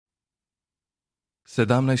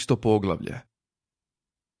17. poglavlje.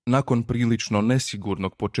 Nakon prilično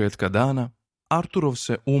nesigurnog početka dana, Arturov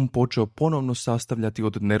se počeo ponovno sastavljati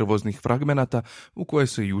od nervoznih fragmenata u koje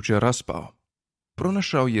se jučer raspao.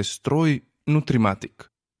 Pronašao je stroj nutrimatik,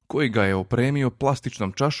 koji ga je opremio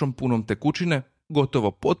plastičnom čašom punom tekućine,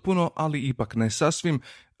 gotovo potpuno, ali ipak ne sasvim,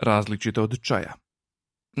 različite od čaja.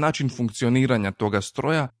 Način funkcioniranja toga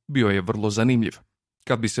stroja bio je vrlo zanimljiv.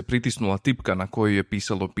 Kad bi se pritisnula tipka na kojoj je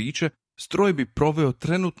pisalo piće, stroj bi proveo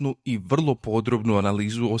trenutnu i vrlo podrobnu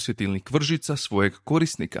analizu osjetilnih kvržica svojeg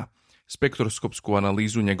korisnika, spektroskopsku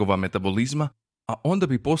analizu njegova metabolizma, a onda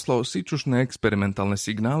bi poslao sićušne eksperimentalne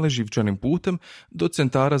signale živčanim putem do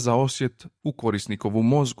centara za osjet u korisnikovu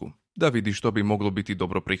mozgu, da vidi što bi moglo biti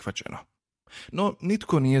dobro prihvaćeno. No,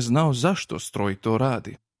 nitko nije znao zašto stroj to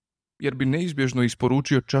radi, jer bi neizbježno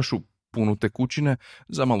isporučio čašu punu tekućine,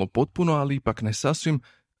 zamalo potpuno, ali ipak ne sasvim,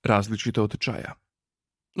 različite od čaja.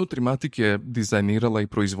 Nutrimatik je dizajnirala i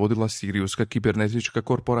proizvodila Siriuska kibernetička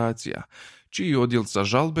korporacija, čiji odjel za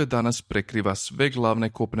žalbe danas prekriva sve glavne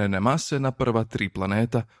kopnene mase na prva 3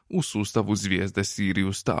 planeta u sustavu zvijezde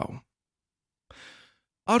Sirius Tau.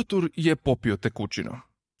 Artur je popio tekućinu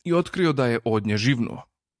i otkrio da je od nje živnuo.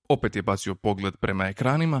 Opet je bacio pogled prema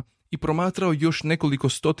ekranima i promatrao još nekoliko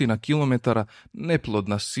stotina kilometara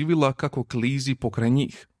neplodna sivila kako klizi pokraj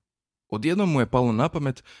njih. Odjednom mu je palo na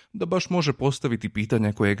pamet da baš može postaviti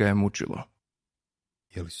pitanje koje ga je mučilo.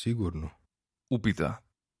 Je li sigurno? Upita.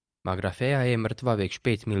 Magrafeja je mrtva već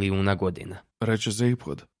 5 milijuna godina. Reče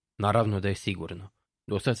Zeiphod. Naravno da je sigurno.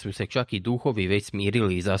 Dosad su se čak i duhovi već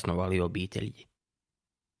smirili i zasnovali obitelji.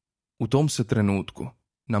 U tom se trenutku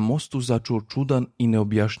na mostu začuo čudan i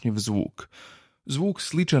neobjašnjiv zvuk. Zvuk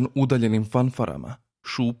sličan udaljenim fanfarama.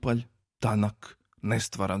 Šupalj, tanak,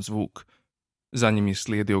 nestvaran zvuk. Za njim je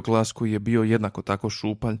slijedio glas koji je bio jednako tako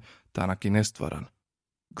šupalj, tanak i nestvaran.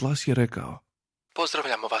 Glas je rekao: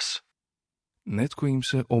 Pozdravljamo vas. Netko im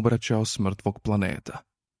se obraćao s mrtvog planeta.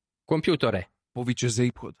 Kompjutore! Poviče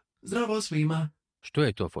Zeiphod. Zdravo svima. Što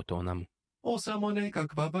je to fotonamu? Samo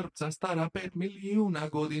nekakva vrpca stara 5 milijuna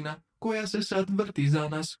godina, koja se sad vrti za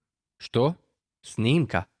nas. Što?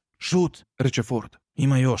 Snimka? Šut, reče Ford.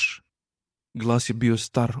 Ima još. Glas je bio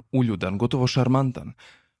star, uljudan, gotovo šarmantan,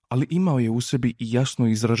 ali imao je u sebi i jasno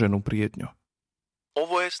izraženu prijetnju.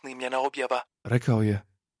 Ovo je snimljena objava. Rekao je: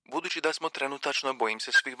 Budući da smo trenutačno, bojim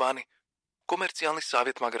se, svi vani. Komercijalni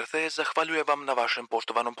savjet Magratheje zahvaljuje vam na vašem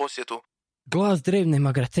poštovanom posjetu. Glas drevne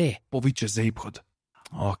Magratheje! Poviče Zeiphod.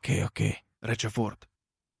 Ok, Reče Ford.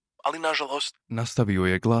 Ali nažalost, Nastavio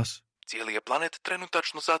je glas. cijeli je planet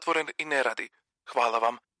trenutačno zatvoren i ne radi. Hvala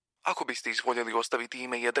vam. Ako biste izvoljeli ostaviti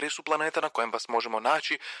ime i adresu planeta na kojem vas možemo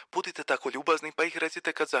naći, budite tako ljubazni pa ih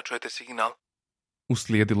recite kad začujete signal.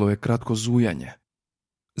 Uslijedilo je kratko zujanje.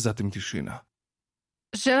 Zatim tišina.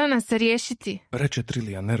 Žele nas se riješiti. Reče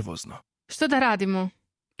Trilija nervozno. Što da radimo?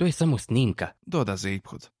 To je samo snimka. Doda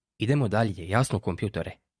Zeiphod. Idemo dalje, jasno,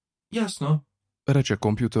 kompjutore? Jasno. Reče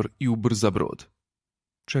kompjutor i ubrza brod.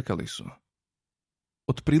 Čekali su.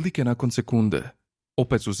 Otprilike nakon sekunde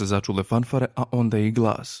opet su se začule fanfare, a onda i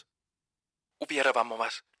glas. Uvjeravamo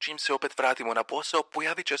vas, čim se opet vratimo na posao,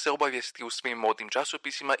 pojavit će se obavijesti u svim modnim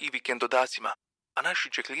časopisima i vikend dodacima, a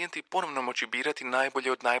naši će klijenti ponovno moći birati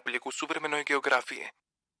najbolje od najboljeg u suvremenoj geografiji.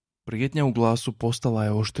 Prijetnja u glasu postala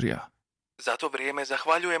je oštrija. Za to vrijeme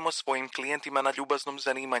zahvaljujemo svojim klijentima na ljubaznom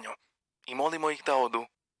zanimanju i molimo ih da odu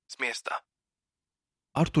s mjesta.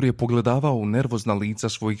 Artur je pogledavao u nervozna lica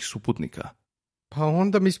svojih suputnika. Pa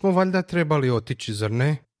onda mi smo valjda trebali otići, zar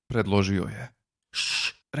ne? Predložio je.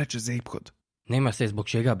 Šš, reče Zeiphod. Nema se zbog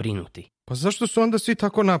čega brinuti. Pa zašto su onda svi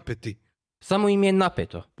tako napeti? Samo im je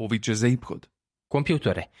napeto. Poviče Zeiphod.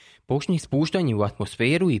 Kompjutore, počni spuštanje u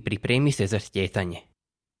atmosferu i pripremi se za sljetanje.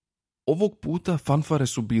 Ovog puta fanfare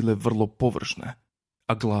su bile vrlo površne,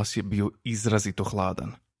 a glas je bio izrazito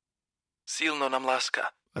hladan. Silno nam laska.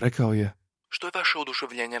 Rekao je: Što je vaše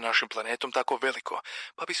oduševljenje našim planetom tako veliko,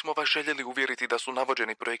 pa bismo vas željeli uvjeriti da su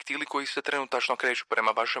navođeni projektili koji se trenutačno kreću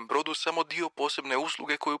prema vašem brodu samo dio posebne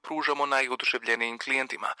usluge koju pružamo najoduševljenijim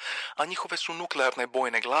klijentima, a njihove su nuklearne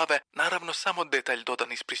bojne glave, naravno samo detalj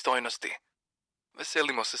dodan iz pristojnosti.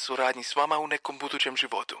 Veselimo se suradnji s vama u nekom budućem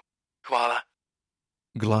životu. Hvala.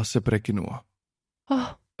 Glas se prekinuo. Oh,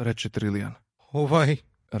 Reče Trilijan.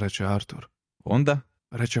 Reče Artur. Onda?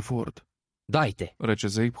 Reče Ford. Dajte, Reče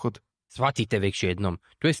Zeiphod. shvatite već jednom.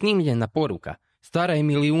 To je snimljena poruka. Stara je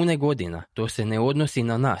milijune godina. To se ne odnosi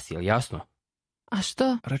na nas, jel jasno? a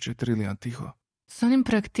što? Reče Trilijan tiho. S onim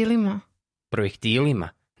projektilima? Projektilima?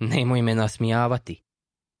 Nemoj me nasmijavati.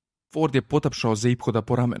 Ford je potapšao Zeiphoda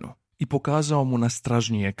po ramenu i pokazao mu na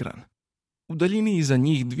stražnji ekran. U daljini iza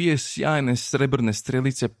njih 2 sjajne srebrne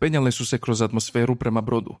strelice penjale su se kroz atmosferu prema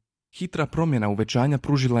brodu. Hitra promjena uvećanja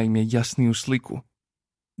pružila im je jasniju sliku.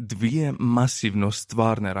 2 masivno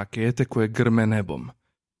stvarne rakete koje grme nebom.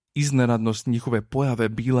 Iznenadnost njihove pojave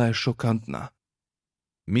bila je šokantna.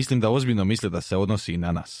 Mislim da ozbiljno misle da se odnosi i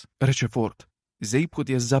na nas. Reče Ford. Zeiphod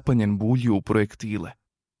je zapanjen bulju u projektile.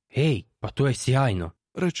 Hej, pa to je sjajno.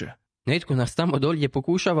 Reče. Netko nas tamo dolje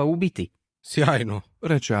pokušava ubiti. Sjajno.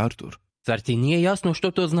 Reče Artur. Zar ti nije jasno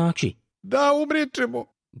što to znači? Da, umrijet ćemo.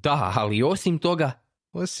 Da, ali osim toga,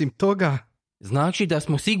 Osim toga, znači da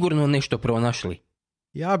smo sigurno nešto pronašli.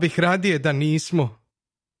 ja bih radije da nismo.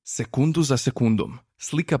 Sekundu za sekundom,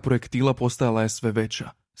 slika projektila postajala je sve veća.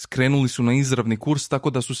 Skrenuli su na izravni kurs tako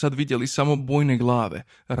da su sad vidjeli samo bojne glave,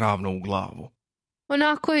 ravno u glavu.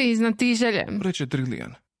 Onako je iznatiželjem. Reče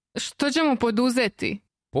Trillian. Što ćemo poduzeti?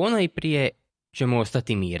 Ponajprije ćemo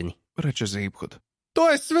ostati mirni. Reče Zeiphod. To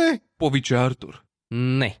je sve. Poviće Artur.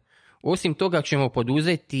 Ne, osim toga ćemo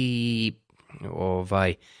poduzeti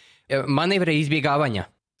manevre izbjegavanja.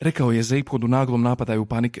 Rekao je Zeiphod u naglom napadaju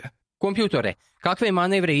panike. Kompjutore, kakve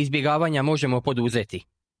manevre izbjegavanja možemo poduzeti?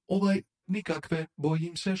 Nikakve,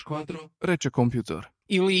 bojim se, škvadro. Reče kompjutor.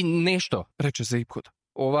 Ili nešto? Reče Zeiphod.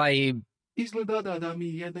 Izgleda da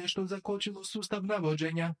mi je nešto zakočilo sustav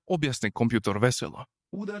navođenja. Objasni kompjutor veselo.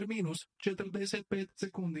 Udar minus 45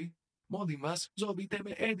 sekundi. Molim vas, zovite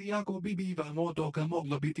me Edi ako bi vam od toga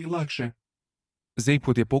moglo biti lakše.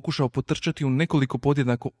 Zeiphod je pokušao potrčati u nekoliko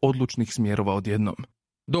podjednako odlučnih smjerova odjednom.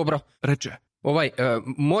 Dobro, Reče.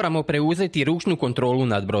 moramo preuzeti ručnu kontrolu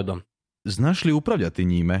nad brodom. Znaš li upravljati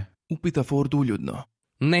njime? Upita Ford uljudno.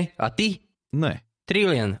 Ne, a ti? Ne.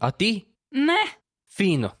 Trillian, a ti? Ne.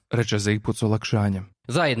 Fino, Reče Zeiphod s olakšanjem.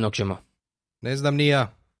 zajedno ćemo. Ne znam ni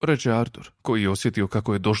ja. Reče Artur, koji je osjetio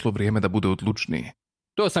kako je došlo vrijeme da bude odlučniji.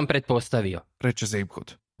 To sam pretpostavio. Reče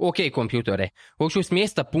Zeiphod. Ok, kompjutore, hoću s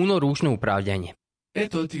mjesta puno ručno upravljanje.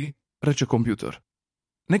 Eto ti. Reče kompjutor.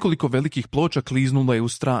 Nekoliko velikih ploča kliznulo je u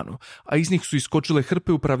stranu, a iz njih su iskočile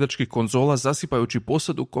hrpe upravljačkih konzola zasipajući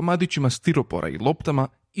posadu komadićima stiropora i loptama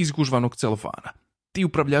izgužvanog celofana. Ti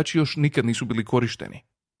upravljači još nikad nisu bili korišteni.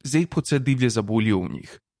 Zeiphod se divlje zabuljio u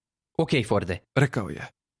njih. Ok, Forde, Rekao je.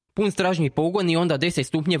 pun stražnji pogon i onda 10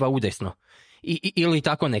 stupnjeva udesno. Ili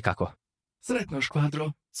tako nekako. Sretno,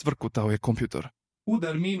 škvadro. Cvrkutao je kompjutor.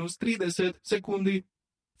 Udar minus 30 sekundi.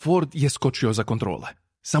 Ford je skočio za kontrole.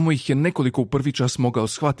 Samo ih je nekoliko u prvi čas mogao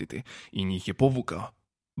shvatiti i njih je povukao.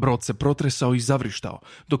 Brod se protresao i zavrištao,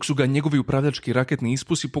 dok su ga njegovi upravljački raketni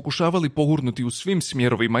ispusi pokušavali pogurnuti u svim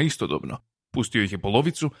smjerovima istodobno. Pustio ih je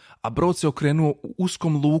polovicu, a brod se okrenuo u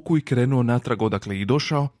uskom luku i krenuo natrag odakle i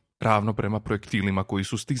došao, ravno prema projektilima koji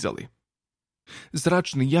su stizali.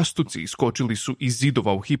 Zračni jastuci iskočili su iz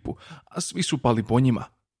zidova u hipu, a svi su pali po njima.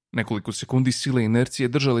 Nekoliko sekundi sile inercije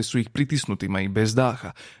držale su ih pritisnutima i bez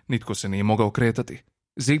daha, nitko se nije mogao kretati.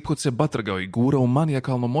 Zeiphod se batrgao i gurao u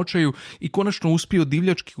manijakalnom očaju i konačno uspio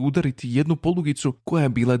divljački udariti jednu polugicu koja je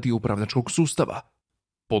bila dio upravljačkog sustava.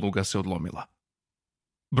 Poluga se odlomila.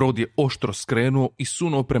 Brod je oštro skrenuo i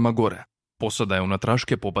sunuo prema gore. Posada je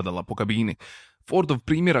unatraške popadala po kabini. Fordov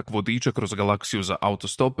primjerak vodiča kroz galaksiju za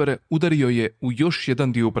autostopere udario je u još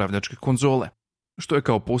jedan dio upravljačke konzole, što je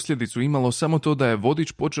kao posljedicu imalo samo to da je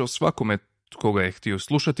vodič počeo svakome koga je htio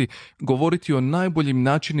slušati govoriti o najboljim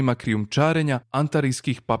načinima krijumčarenja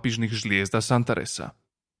antarijskih papižnih žlijezda s Antaresa.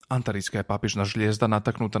 Antarijska je papižna žlijezda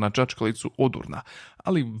nataknuta na čačkalicu odurna,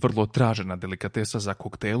 ali vrlo tražena delikatesa za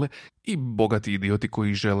koktele i bogati idioti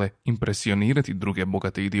koji žele impresionirati druge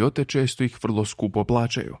bogate idiote često ih vrlo skupo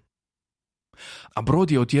plaćaju. A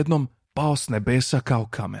brod je odjednom pao s nebesa kao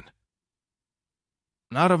kamen.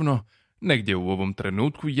 Naravno, negdje u ovom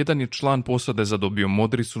trenutku jedan je član posade zadobio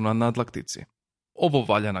modricu na nadlaktici. Ovo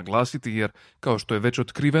valja naglasiti jer, kao što je već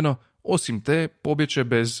otkriveno, osim te pobjeće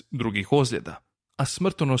bez drugih ozljeda, a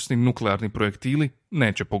smrtonosni nuklearni projektili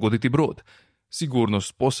neće pogoditi brod.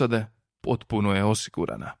 Sigurnost posade potpuno je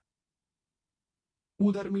osigurana.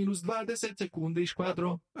 Udar minus 20 sekundi,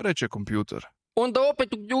 škvadro. Reče kompjutor. Onda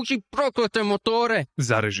opet uključi proklete motore.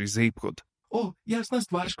 Zareži Zeiphod. O, jasna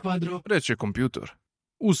stvar, škvadro. Reče kompjutor.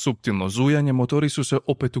 Uz suptilno zujanje motori su se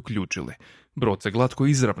opet uključili. Brod se glatko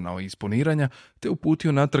izravnao iz poniranja te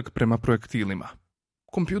uputio natrag prema projektilima.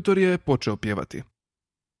 Kompjutor je počeo pjevati.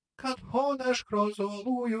 Kad hodaš kroz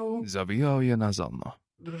oluju, Zavijao je nazalno.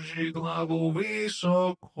 drži glavu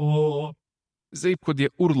visoko. Zeiphod je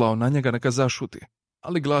urlao na njega neka zašuti,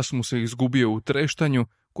 ali glas mu se izgubio u treštanju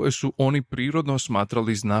koje su oni prirodno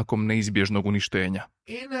smatrali znakom neizbježnog uništenja.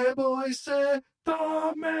 I ne boj se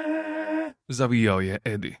tome. Zavijao je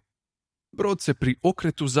Eddie. Brod se pri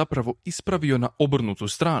okretu zapravo ispravio na obrnutu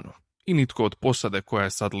stranu, i nitko od posade koja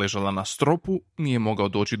je sad ležala na stropu nije mogao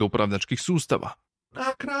doći do upravljačkih sustava.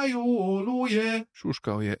 Na kraju oluje,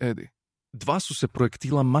 Šuškao je Eddie. Dva su se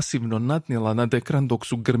projektila masivno nadnijela nad ekran dok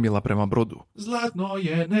su grmjela prema brodu. zlatno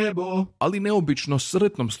je nebo. Ali neobično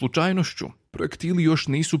sretnom slučajnošću, projektili još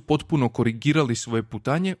nisu potpuno korigirali svoje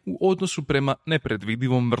putanje u odnosu prema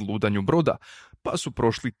nepredvidivom vrludanju broda, pa su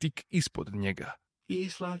prošli tik ispod njega. I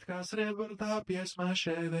slatka srebrta pjesma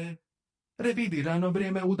ševe. Revidirano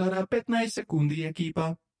vrijeme udara 15 sekundi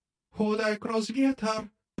ekipa. Hodaj kroz vjetar.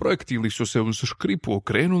 Projektili su se uz škripu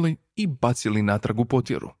okrenuli i bacili natrag u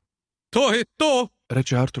potjeru. To je to!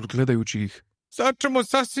 Reče Artur gledajući ih. Sad ćemo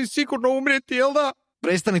sasvim sigurno umrijeti, jel da?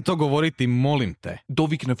 Prestani to govoriti, molim te.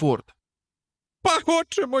 Dovikne Ford. Pa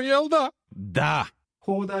hoćemo, jel da? Da.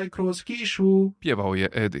 Hodaj kroz kišu. Pjevao je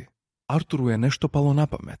Eddie. Arturu je nešto palo na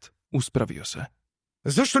pamet. Uspravio se.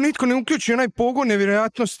 Zašto nitko ne uključi onaj pogon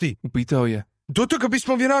nevjerojatnosti? Upitao je. Do toga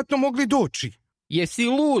bismo vjerojatno mogli doći. Jesi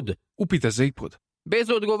lud? Upita Zeipod. Bez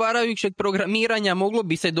odgovarajućeg programiranja moglo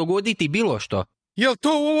bi se dogoditi bilo što. Jel to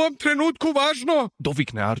u ovom trenutku važno?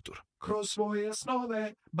 Dovikne Artur. Kroz svoje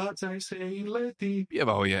snove bacaj se i leti.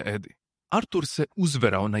 Pjevao je Eddie. Artur se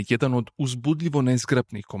uzverao na jedan od uzbudljivo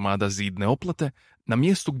nezgrapnih komada zidne oplate na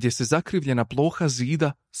mjestu gdje se zakrivljena ploha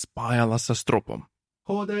zida spajala sa stropom.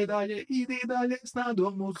 Hodaj dalje, idi dalje s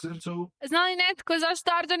nadom u srcu. Zna li netko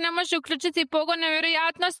zašto Artur ne može uključiti pogon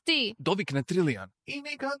nevjerojatnosti? Dovikne Trillian. I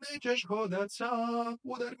nikad nećeš hodat sam.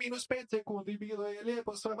 Udar -5 sekundi, bilo je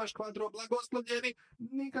lijepo, sva vaš kvadro blagoslovljeni.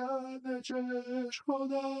 Nikad nećeš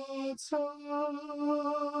hodat sam.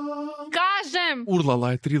 Kažem!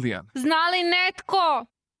 Urlala je Trillian. Zna li netko?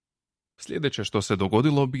 Sljedeće što se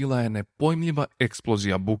dogodilo bila je nepojmljiva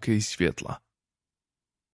eksplozija buke i svjetla.